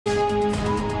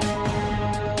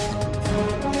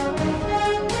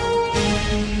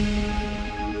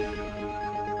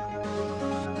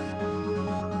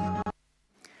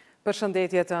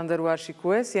Përshëndetje të nderuar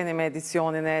shikues, jeni me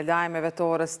edicionin e lajmeve të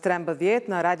orës 13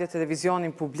 në Radio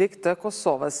Televizionin Publik të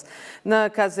Kosovës. Në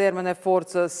kazermën e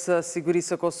Forcës së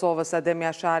Sigurisë së Kosovës Adem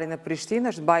Jashari në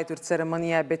Prishtinë është mbajtur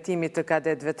ceremonia e betimit të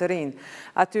kadetëve të rinj.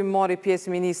 Aty mori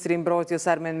pjesë ministri i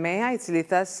Mbrojtjes Armen Meja, i cili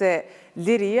tha se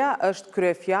liria është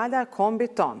kryefjala e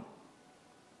kombit tonë.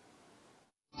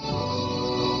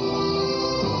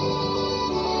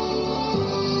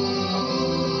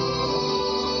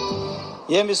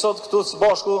 Jemi sot këtu së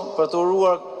bashku për të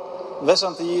uruar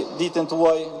veçantë ditën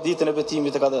tuaj, ditën e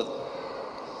betimit të kadetëve.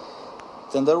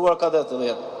 Të nderuar kadetëve,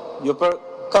 ju për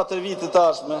 4 vite të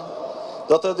ardhshme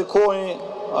do të edukoni,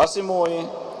 arsimoni,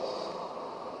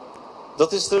 do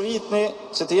të stërvitni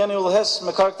që të jeni udhëheqës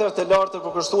me karakter të lartë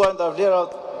për kushtuar ndar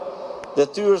vlerat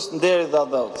detyrës, nderit dhe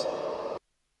adhut.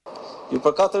 Ju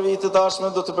për 4 vite të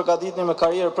ardhshme do të përgatitni me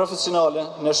karrierë profesionale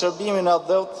në shërbimin e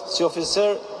adhut si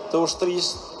oficer të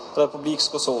ushtrisë të Republikës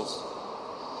Kosovës.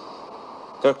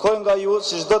 Kërkojmë nga ju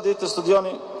që çdo ditë të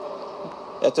studioni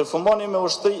e të rrëfumoni me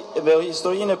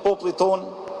historinë e popullit tonë,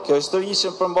 kjo histori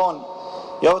që përmban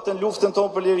jo vetëm luftën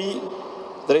tonë për liri,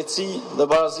 drejtësi dhe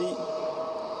barazi.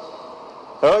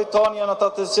 Herojtë tonë janë ata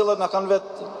të cilët na kanë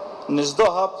vetë në çdo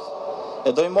hap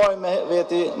e do i marrim me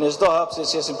veti në çdo hap që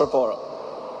qesim përpara.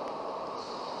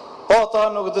 Pa ata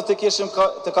nuk do të kishim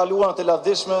të kaluarën të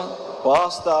lavdishme, po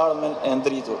as të ardhmen e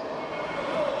ndritur.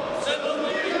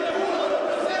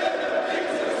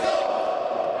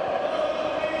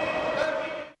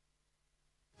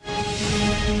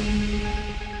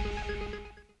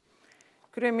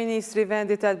 Kryeministri i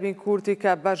vendit Albin Kurti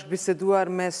ka bashkëbiseduar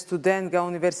me student nga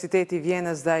Universiteti i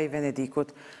Vjenës dhe i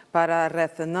Venedikut. Para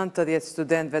rreth 90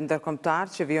 studentëve ndërkombëtar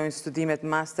që vijojnë studimet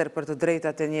master për të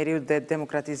drejtat e njeriut dhe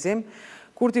demokratizim,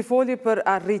 Kurti foli për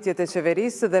arritjet e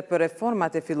qeverisë dhe për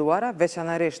reformat e filluara,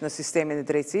 veçanërisht në sistemin e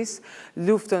drejtësisë,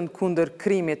 luftën kundër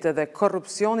krimit dhe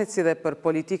korrupsionit, si dhe për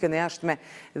politikën e jashtme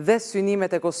dhe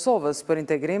synimet e Kosovës për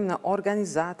integrim në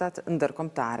organizatat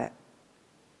ndërkombëtare.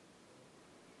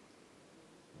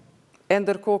 E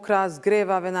ndërkohë krahas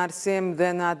grevave në arsim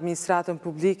dhe në administratën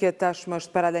publike, tashmë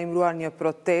është paralajmëruar një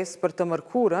protestë për të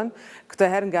mërkurën,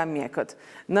 këtë herë nga mjekët.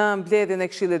 Në mbledhjen e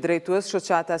Këshillit Drejtues,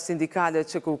 shoqata sindikale e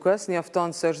QKK-s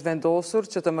njofton se është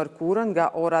vendosur që të mërkurën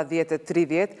nga ora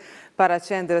 10:30 para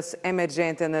qendrës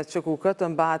emergjente në QKK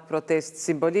të mbahet protestë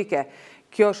simbolike.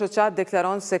 Kjo shoqat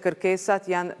deklaron se kërkesat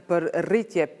janë për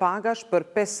rritje pagash për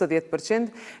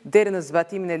 50% deri në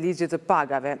zbatimin e ligjit të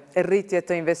pagave, rritje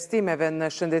të investimeve në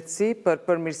shëndetësi për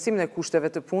përmirësimin e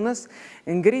kushteve të punës,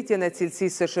 ngritjen e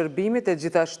cilësisë së shërbimit e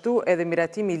gjithashtu edhe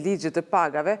miratimi i ligjit të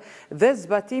pagave dhe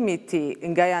zbatimi i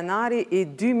tij nga janari i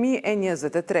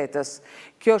 2023-s.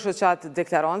 Kjo shoqat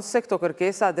deklaron se këto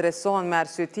kërkesa adresohen me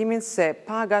arsyetimin se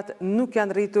pagat nuk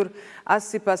janë rritur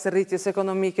as sipas rritjes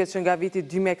ekonomike që nga viti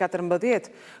 2014,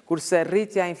 kurse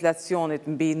rritja e inflacionit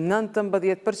mbi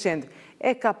 19%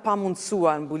 e ka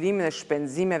pamundsuar mbulimin e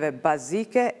shpenzimeve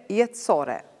bazike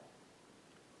jetësore.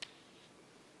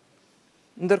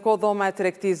 Ndërkohë, dhoma e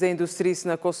tregtisë dhe industrisë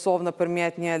në Kosovë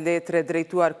nëpërmjet një letre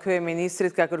drejtuar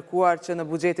kryeministrit ka kërkuar që në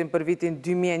buxhetin për vitin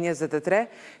 2023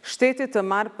 shteti të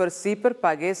marrë përsipër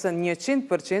pagesën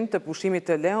 100% të pushimit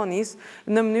të lehonisë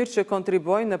në mënyrë që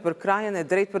kontribojë në përkrahjen e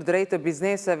drejtpërdrejtë të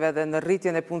bizneseve dhe në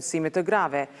rritjen e punësimit të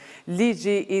grave.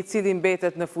 Ligji i cili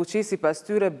mbetet në fuqi sipas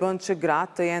tyre bën që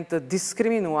gratë të jenë të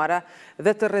diskriminuara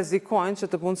dhe të rrezikojnë që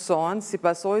të punësohen, si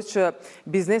pasojë që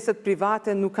bizneset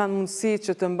private nuk kanë mundësi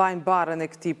që të mbajnë barrën e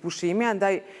këtij pushimi,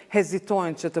 andaj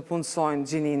hezitojnë që të punësojnë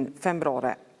gjinin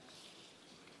femrore.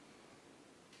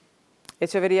 E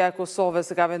qeveria e Kosovës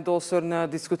ka vendosur në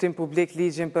diskutim publik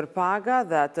ligjin për paga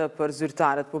dhe atë për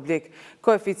zyrtarët publik.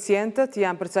 Koeficientët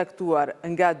janë përcaktuar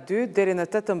nga 2 deri në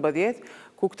 18,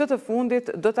 ku këtë të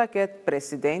fundit do ta ketë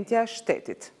presidentja e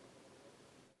shtetit.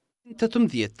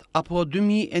 18 apo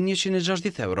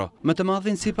 2.160 euro, më të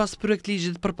madhin sipas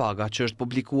projektligjit për paga që është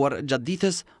publikuar gjatë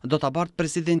ditës, do ta bartë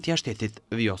presidentja e shtetit,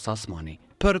 Vjosa Osmani.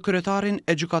 Për kryetarin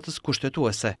e gjykatës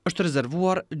kushtetuese është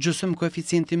rezervuar gjysmë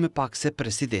koeficienti më pak se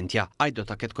presidentja. Ai do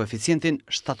ta ketë koeficientin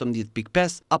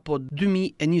 17.5 apo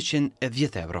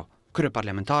 2.110 euro.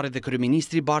 Kryeparlamentarit dhe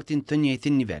kryeministri bartin të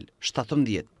njëjtin nivel,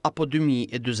 17 apo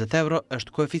 2.020 euro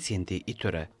është koeficienti i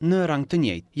tyre. Në rang të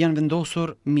njëjtë janë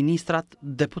vendosur ministrat,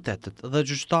 deputetët dhe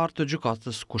gjyqtarët të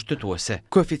gjykatës kushtetuese.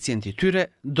 Koeficienti i tyre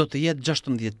do të jetë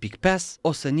 16.5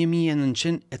 ose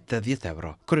 1.980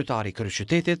 euro. Kryetari i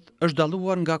kryeqytetit është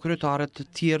dalluar nga kryetarët të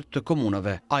tjerë të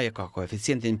komunave. Ai ka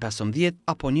koeficientin 15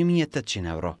 apo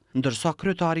 1.800 euro, ndërsa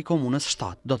kryetari i komunës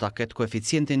 7 do ta ketë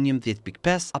koeficientin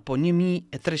 11.5 apo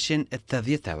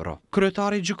 1.380 euro.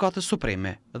 Kryetari i gjykatës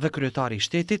supreme dhe kryetari i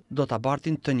shtetit shtetit do ta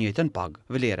bartin të njëjtën pagë.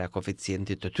 Vlera e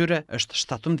koeficientit të tyre është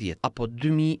 17 apo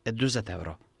 2040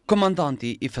 euro.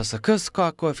 Komandanti i FSK-s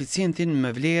ka koeficientin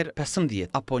me vlerë 15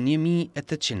 apo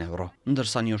 1800 euro,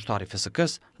 ndërsa një ushtar i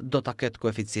FSK-s do ta ketë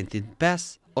koeficientin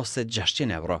 5 ose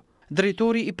 600 euro.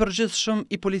 Drejtori i përgjithshëm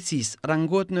i policisë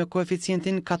rangohet në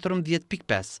koeficientin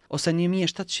 14.5 ose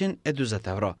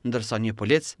 1740 euro, ndërsa një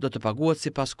polic do të paguhet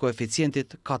sipas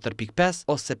koeficientit 4.5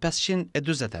 ose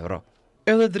 520 euro.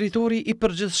 Edhe drejtori i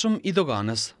përgjithshëm i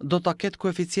doganës do ta ketë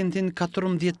koeficientin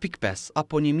 14.5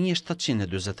 apo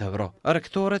 1740 euro.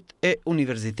 Rektorët e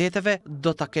universiteteve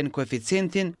do ta kenë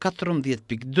koeficientin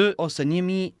 14.2 ose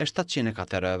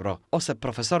 1704 euro, ose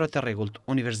profesorët e rregullt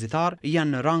universitar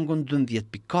janë në rangun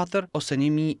 12.4 ose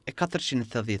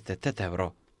 1488 euro.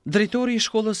 Drejtori i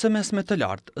shkollës së mesme të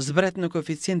lartë zbret në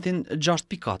koeficientin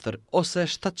 6.4 ose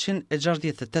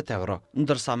 768 euro,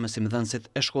 ndërsa mësimdhënësit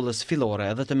e shkollës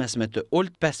fillore dhe të mesme të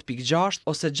ulët 5.6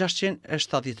 ose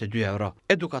 672 euro.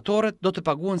 Edukatorët do të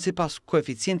paguhen sipas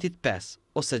koeficientit 5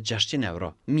 ose 600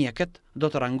 euro. Mjekët do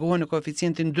të rangohen në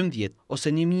koeficientin 12 ose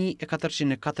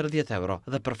 1440 euro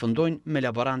dhe përfundojnë me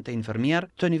laborantë e infermier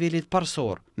të nivelit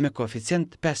parësor me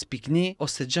koeficient 5.1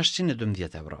 ose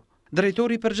 612 euro.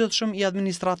 Drejtori i përgjithshëm i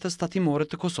administratës tatimore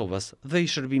të Kosovës dhe i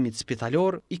shërbimit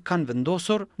spitalor i kanë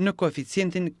vendosur në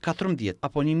koeficientin 14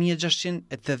 apo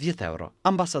 1680 euro.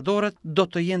 Ambasadorët do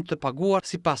të jenë të paguar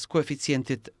sipas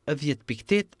koeficientit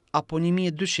 10.8 apo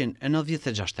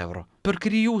 1296 euro. Për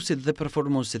krijuesit dhe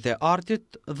performuesit e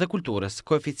artit dhe kulturës,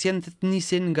 koeficientet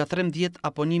nisin nga 13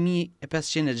 apo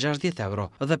 1560 euro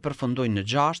dhe përfundojnë në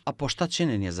 6 apo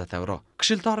 720 euro.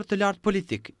 Këshilltarët të lartë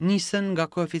politik nisen nga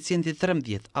koeficienti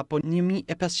 13 apo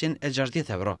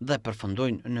 1560 euro dhe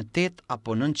përfundojnë në 8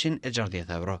 apo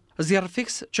 960 euro. Zjarr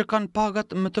fiks që kanë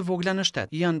pagat më të vogla në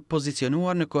shtet janë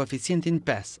pozicionuar në koeficientin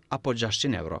 5 apo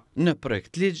 600 euro. Në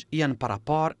projekt ligj janë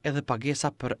parapar edhe pagesa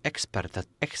për ekspertët.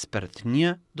 Ekspert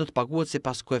 1 do të paguhet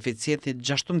sipas koeficientit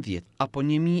 16 apo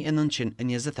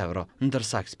 1920 euro,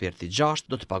 ndërsa eksperti 6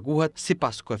 do të paguhet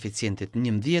sipas koeficientit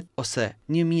 11 ose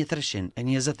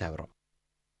 1320 euro.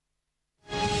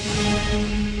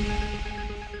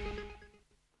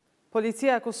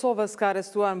 Policia e Kosovës ka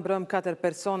arrestuar mbrëm 4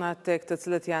 persona tek të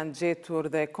cilët janë gjetur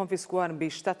dhe konfiskuar mbi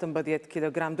 17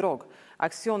 kg drogë.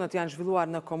 Aksionet janë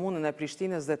zhvilluar në komunën e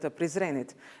Prishtinës dhe të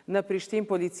Prizrenit. Në Prishtinë,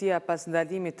 policia pas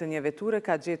ndalimit të një veture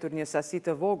ka gjetur një sasi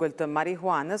të vogël të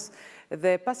marihuanës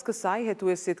dhe pas kësaj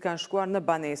hetuesit kanë shkuar në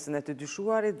banesën e të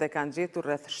dyshuarit dhe kanë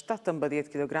gjetur rreth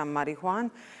 17 kg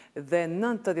marihuanë dhe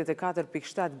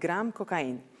 94.7 gram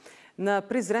kokainë. Në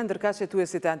Prizren, ndërka që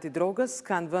hetuesit e antidrogës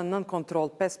kanë vënë nën kontroll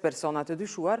 5 persona të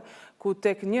dyshuar, ku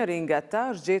tek njëri nga ta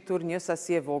është gjetur një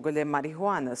sasi e vogël e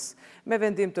marihuanës. Me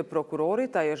vendim të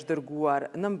prokurorit, ai është dërguar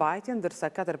në mbajtje,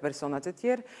 ndërsa 4 personat e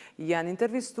tjerë janë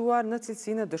intervistuar në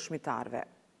cilësinë e dëshmitarëve.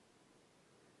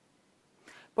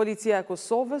 Policia e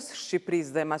Kosovës,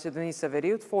 Shqipërisë dhe Maqedonisë së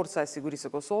Veriut, Forca e Sigurisë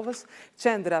së Kosovës,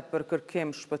 Qendra për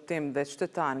kërkim, shpëtim dhe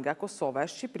qytetar nga Kosova e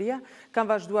Shqipëria kanë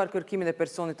vazhduar kërkimin e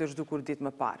personit të zhdukur ditë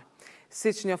më parë.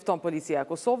 Siç njofton Policia e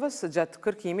Kosovës, gjatë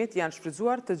kërkimit janë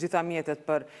shfrytzuar të gjitha mjetet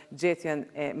për gjetjen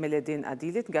e Meledin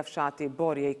Adilit nga fshati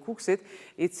Borje i Kuksit,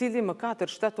 i cili më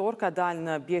 4 shtator ka dalë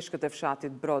në bjeshkët e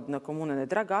fshatit Brod në komunën e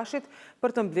Dragashit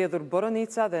për të mbledhur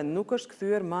boronica dhe nuk është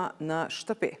kthyer më në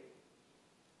shtëpi.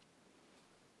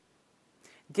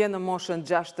 Dje në moshën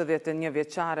 61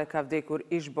 vjeçare ka vdekur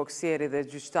ish boksieri dhe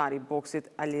gjyqtari i boksit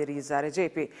Aliriza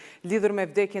Rexhepi. Lidhur me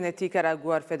vdekjen e tij ka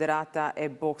reaguar Federata e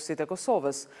Boksit e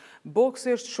Kosovës.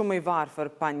 Boksi është shumë i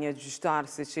varfër pa një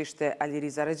gjyqtar siç ishte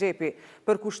Aliriza Rexhepi.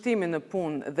 Për kushtimin në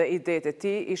punë dhe idetë e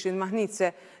tij ishin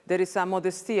mahnitse, derisa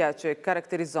modestia që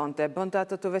karakterizonte bënte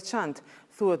atë të veçantë,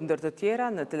 thuhet ndër të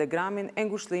tjera në telegramin e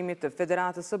ngushëllimit të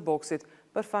Federatës së Boksit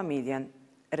për familjen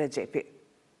Rexhepi.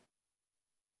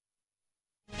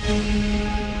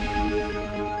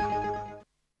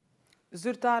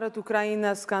 Zyrtarët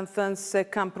Ukrainës kanë thënë se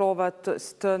kanë prova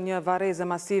të një varreze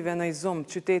masive në Izum,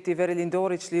 qyteti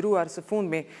verelindor i çliruar së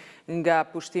fundmi nga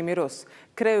pushtimi rus.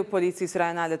 Kreu Policisë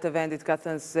Rajonale të vendit ka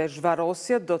thënë se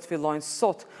zhvarrosjet do të fillojnë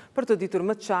sot për të ditur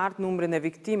më qartë numrin e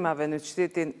viktimave në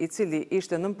qytetin i cili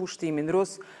ishte nën pushtimin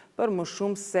rus për më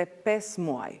shumë se 5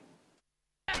 muaj.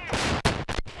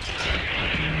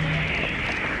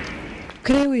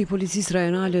 Kreu i Policisë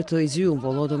Rajonale të Izium,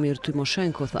 Volodymyr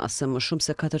Tymoshenko, tha se më shumë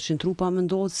se 400 trupa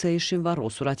mendohet se ishin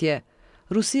varrosur atje.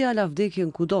 Rusia la vdekjen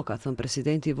kudo, ka thënë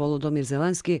presidenti Volodymyr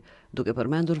Zelenski, duke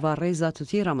përmendur varreza të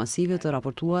tjera masive të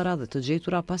raportuara dhe të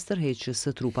gjetura pas tërheqjes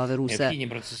së trupave ruse.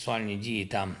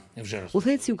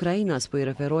 Udhëheci Ukrainas po i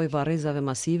referoi varrezave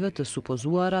masive të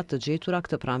supozuara të gjetura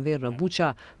këtë pranverë në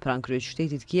Buqa, pranë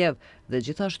kryeqytetit Kiev dhe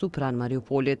gjithashtu pranë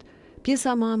Mariupolit.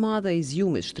 Pjesa më e madhe e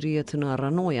zgjumit shtrihet në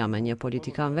rënoja me një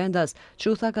politikan vendas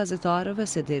që u tha gazetarëve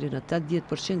se deri në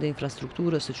 80% e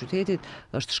infrastrukturës së qytetit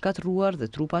është shkatruar dhe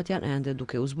trupat janë ende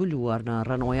duke u zbuluar në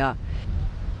rënoja.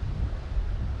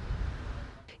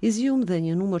 Izium dhe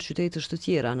një numër qytetësh të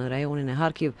tjera në rajonin e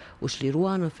Harkiv u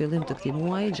shlirua në fillim të këtij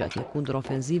muaji gjatë një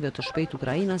kundërofenzive të shpejtë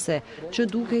ukrainase që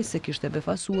dukej se kishte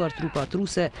befasuar trupat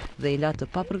ruse dhe i la të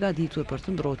papërgatitur për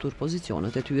të ndrotur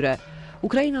pozicionet e tyre.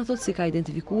 Ukraina thot si ka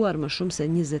identifikuar më shumë se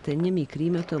 21.000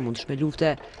 krime të mundshme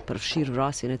lufte, përfshirë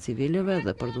vrasjen e civilëve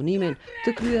dhe përdunimin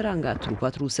të kryera nga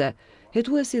trupat ruse.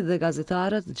 Hetuesit dhe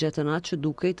gazetarët gjetën atë që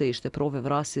dukej të ishte prove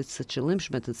vrasjes së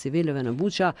qëllimshme të civilëve në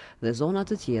Buqa dhe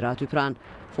zonat të tjera aty pranë.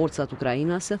 Forcat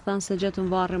ukrainase thanë se gjetën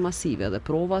varre masive dhe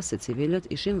prova se civilët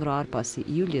ishin vrarë pasi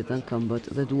i u lidhen këmbët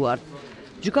dhe duart.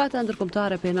 Gjykata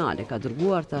ndërkombëtare penale ka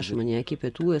dërguar tashmë një ekip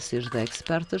hetuesish dhe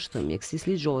ekspertësh të mjekësisë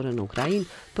ligjore në Ukrainë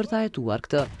për ta hetuar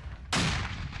këtë.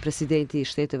 Presidenti i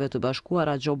Shteteve të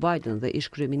Bashkuara Joe Biden dhe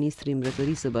ish-kryeministri i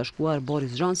Mbretërisë së Bashkuar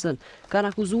Boris Johnson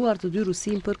kanë akuzuar të dy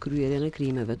rusin për kryerjen e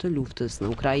krimeve të luftës në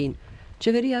Ukrainë.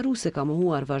 Qeveria ruse ka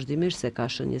mohuar vazhdimisht se ka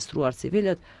shënjestruar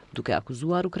civilët, duke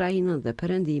akuzuar Ukrainën dhe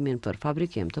perëndimin për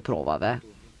fabrikim të provave.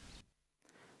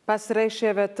 Pas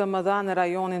rreshjeve të mëdha në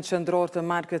rajonin qendror të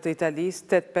Markët të Italisë,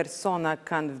 8 persona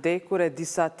kanë vdekur e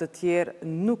disa të tjerë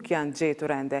nuk janë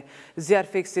gjetur ende.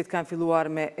 Zjarfikësit kanë filluar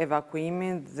me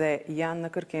evakuimin dhe janë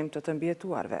në kërkim të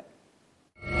mbijetuarve.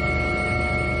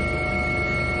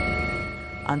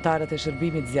 Antarët e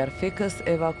shërbimit zjarfikës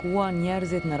evakuan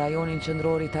njerëzit në rajonin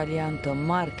qendror italian të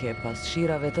Marke pas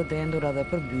shirave të dendura dhe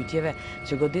përmbytjeve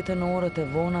që goditën orët e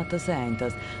vona të së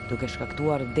enjtës, duke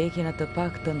shkaktuar vdekjen e të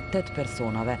paktën 8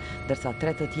 personave, ndërsa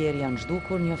 3 të tjerë janë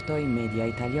zhdukur, njoftoi media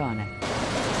italiane.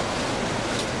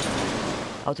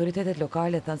 Autoritetet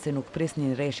lokale thanë se nuk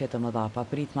prisnin rreshje të mëdha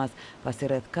papritmas, pasi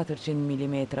rreth 400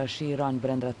 mm shi ran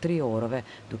brenda 3 orëve,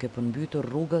 duke përmbytur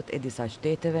rrugët e disa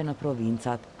qyteteve në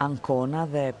provincat Ancona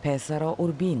dhe Pesaro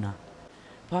Urbina.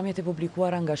 Pamjet e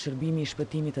publikuara nga shërbimi i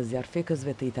shpëtimit të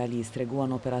zjarfikësve të Italisë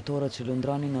treguan operatorët që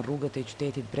lundronin në rrugët e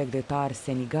qytetit bregdetar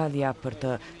Senigallia për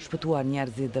të shpëtuar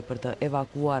njerëzit dhe për të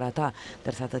evakuar ata,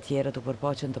 ndërsa të tjerët u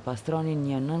përpoqen të pastronin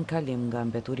një nënkalim nga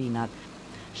mbeturinat.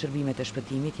 Shërbimet e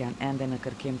shpëtimit janë ende në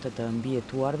kërkim të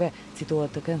mbijetuarve,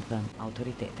 citohet të kenë thënë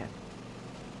autoritetet.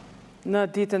 Në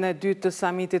ditën e dytë të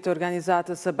samitit të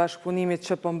Organizatës së Bashkëpunimit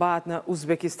që po mbahet në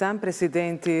Uzbekistan,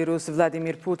 presidenti rus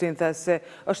Vladimir Putin tha se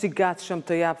është i gatshëm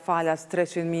të jap falas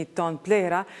 300.000 ton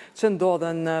plehra që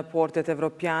ndodhen në portet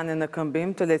evropiane në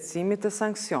këmbim të lehtësimit të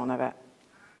sanksioneve.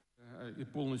 И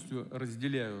полностью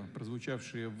разделяю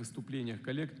прозвучавшие в выступлениях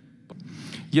коллег.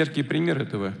 Яркий пример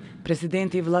этого.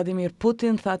 Presidenti Vladimir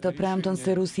Putin tha të premtën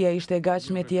se Rusia ishte e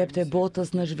gatshme të jepte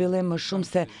botës në zhvillim më shumë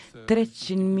se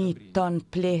 300.000 ton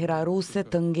plehra ruse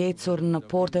të ngecur në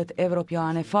portet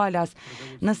evropiane falas,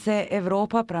 nëse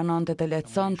Evropa pranonte të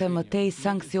lehtësonte më tej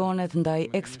sanksionet ndaj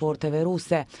eksporteve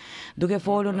ruse. Duke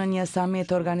folur në një samit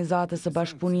të Organizatës së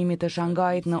Bashkëpunimit të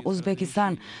Shangajit në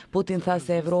Uzbekistan, Putin tha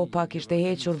se Evropa kishte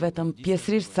hequr vetëm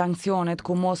pjesërisht sanksionet,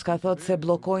 ku Moska thot se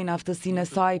bllokojnë aftësinë e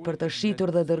saj për të shitur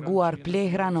dhe dërguar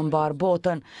plehra në mbar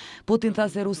botën. Putin tha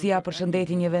se Rusia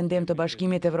përshëndeti një vendim të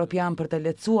Bashkimit Evropian për të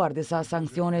lehtësuar disa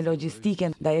sanksione logjistike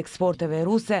ndaj eksporteve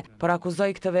ruse, por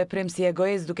akuzoi këtë veprim si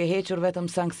egoist duke hequr vetëm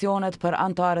sanksionet për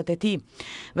antarët e tij.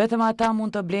 Vetëm ata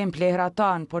mund të blejnë plehrat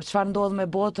tanë, por çfarë ndodh me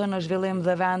botën në zhvillim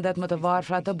dhe vendet më të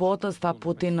varfra të botës, tha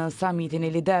Putin në samitin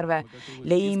e liderëve.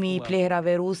 Lejimi i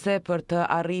plehrave ruse për të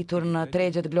arritur në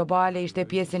tregjet globale ishte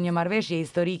pjesë e një marrëveshje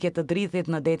historike të dridhit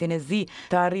në detin e Zi,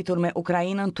 të arritur me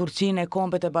Ukrainën, Turqinë e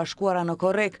Kombet e Bashkuara në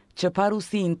Korrek, që pa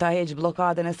Rusin ta heq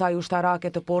blokadën e saj ushtarake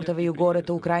të porteve jugore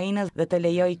të Ukrainës dhe të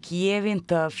lejoj Kijevin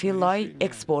të filloj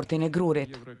eksportin e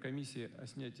grurit.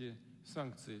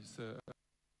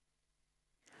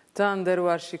 Të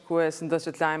nderuar shikues,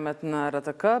 ndoshët lajmet në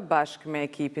RTK, bashkë me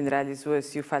ekipin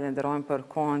realizues ju falenderojmë për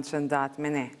kohën që ndatë me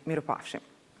ne. Mirupafshim.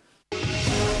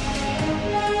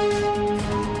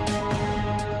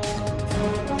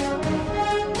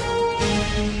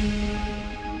 Thank you.